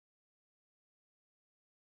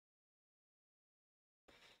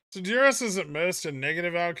So DRS is at most a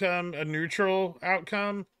negative outcome, a neutral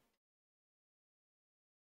outcome.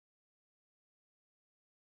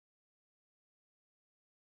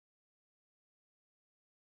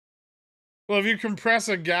 Well, if you compress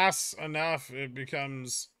a gas enough, it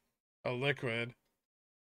becomes a liquid.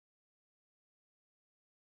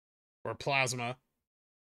 Or plasma.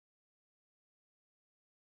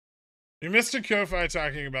 You missed a Ko-Fi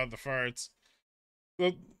talking about the farts.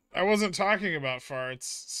 Well, I wasn't talking about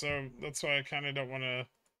farts, so that's why I kind of don't want to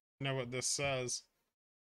know what this says.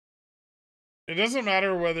 It doesn't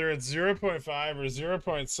matter whether it's 0.5 or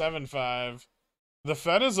 0.75. The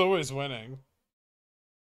Fed is always winning.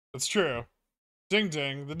 It's true. Ding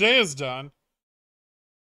ding. The day is done.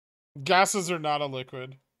 Gases are not a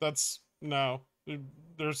liquid. That's no.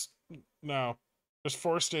 There's no. There's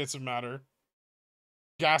 4 states of matter.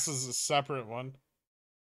 Gas is a separate one.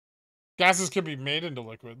 Gases can be made into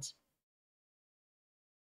liquids.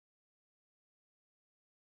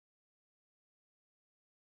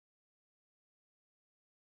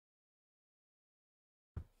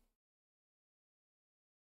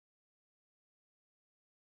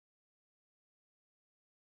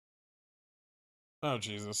 Oh,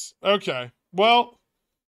 Jesus. Okay. Well,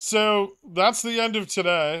 so that's the end of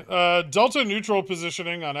today. Delta neutral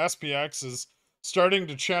positioning on SPX is starting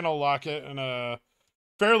to channel lock it in a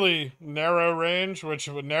fairly narrow range, which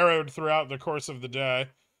narrowed throughout the course of the day.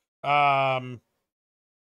 Nothing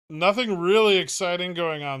really exciting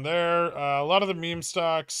going on there. A lot of the meme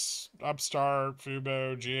stocks, Upstart,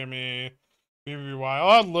 Fubo, GME, BBY,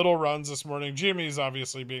 all had little runs this morning. GME is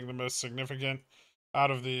obviously being the most significant out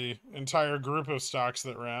of the entire group of stocks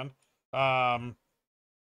that ran.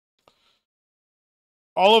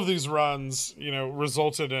 All of these runs,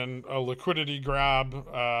 resulted in a liquidity grab,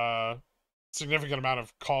 significant amount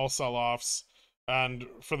of call sell-offs, and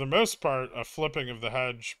for the most part, a flipping of the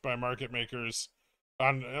hedge by market makers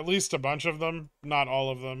on at least a bunch of them, not all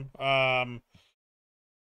of them.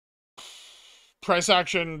 Price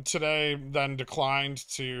action today then declined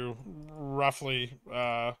to roughly,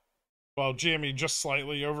 GME just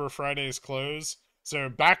slightly over Friday's close. So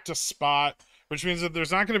back to spot, which means that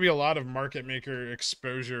there's not going to be a lot of market maker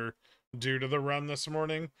exposure due to the run this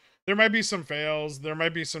morning. There might be some fails. There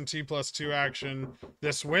might be some T+2 action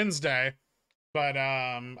this Wednesday, but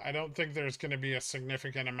I don't think there's going to be a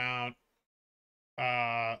significant amount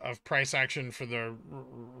of price action for the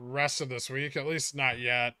rest of this week, at least not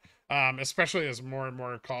yet. Especially as more and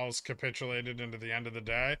more calls capitulated into the end of the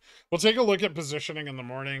day. We'll take a look at positioning in the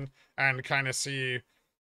morning and kind of see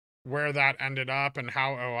where that ended up and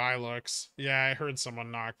how OI looks. Yeah, I heard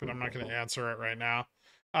someone knock, but I'm not going to answer it right now.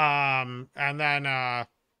 And then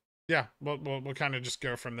yeah, we'll kind of just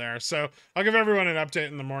go from there. So I'll give everyone an update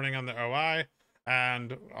in the morning on the OI,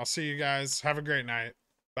 and I'll see you guys. Have a great night.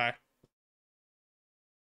 Bye.